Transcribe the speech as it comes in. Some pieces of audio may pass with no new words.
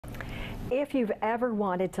If you've ever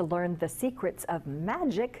wanted to learn the secrets of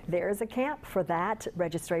magic, there's a camp for that.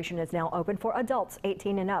 Registration is now open for adults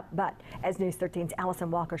 18 and up, but as News 13's Allison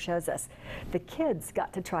Walker shows us, the kids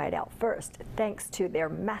got to try it out first, thanks to their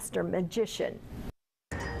master magician.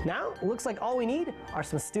 Now, it looks like all we need are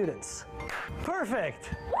some students.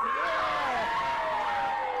 Perfect!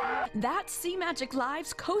 That's Sea Magic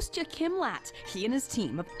Live's Kostya Kimlat. He and his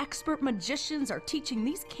team of expert magicians are teaching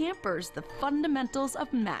these campers the fundamentals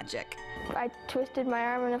of magic. I twisted my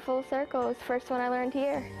arm in a full circle. It was the first one I learned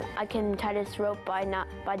here. I can tie this rope by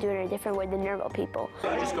doing it a different way than normal people.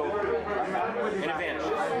 Just go in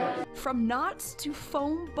advance. From knots to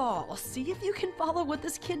foam balls, see if you can follow what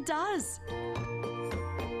this kid does.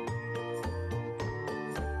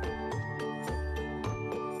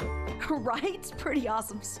 Right? Pretty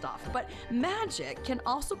awesome stuff. But magic can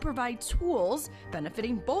also provide tools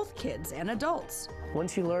benefiting both kids and adults.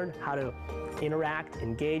 Once you learn how to interact,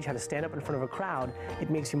 engage, how to stand up in front of a crowd, it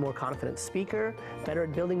makes you a more confident speaker, better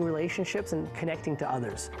at building relationships and connecting to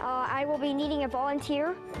others. I will be needing a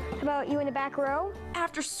volunteer. How about you in the back row?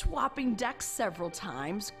 After swapping decks several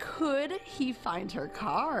times, could he find her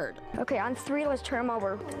card? Okay, on 3, let's turn them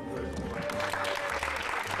over.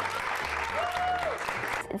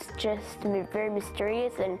 It's just very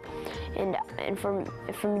mysterious, and for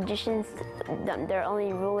magicians, their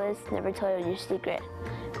only rule is never tell your secret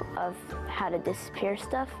of how to disappear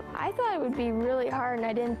stuff. I thought it would be really hard, and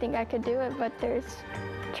I didn't think I could do it, but there's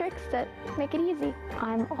tricks that make it easy.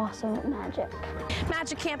 I'm awesome at magic.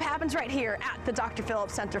 Magic Camp happens right here at the Dr.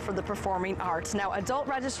 Phillips Center for the Performing Arts. Now, adult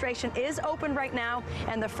registration is open right now,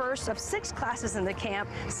 and the first of 6 classes in the camp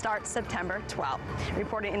starts September 12th.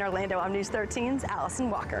 Reporting in Orlando, I'm News 13's Allison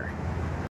Walker.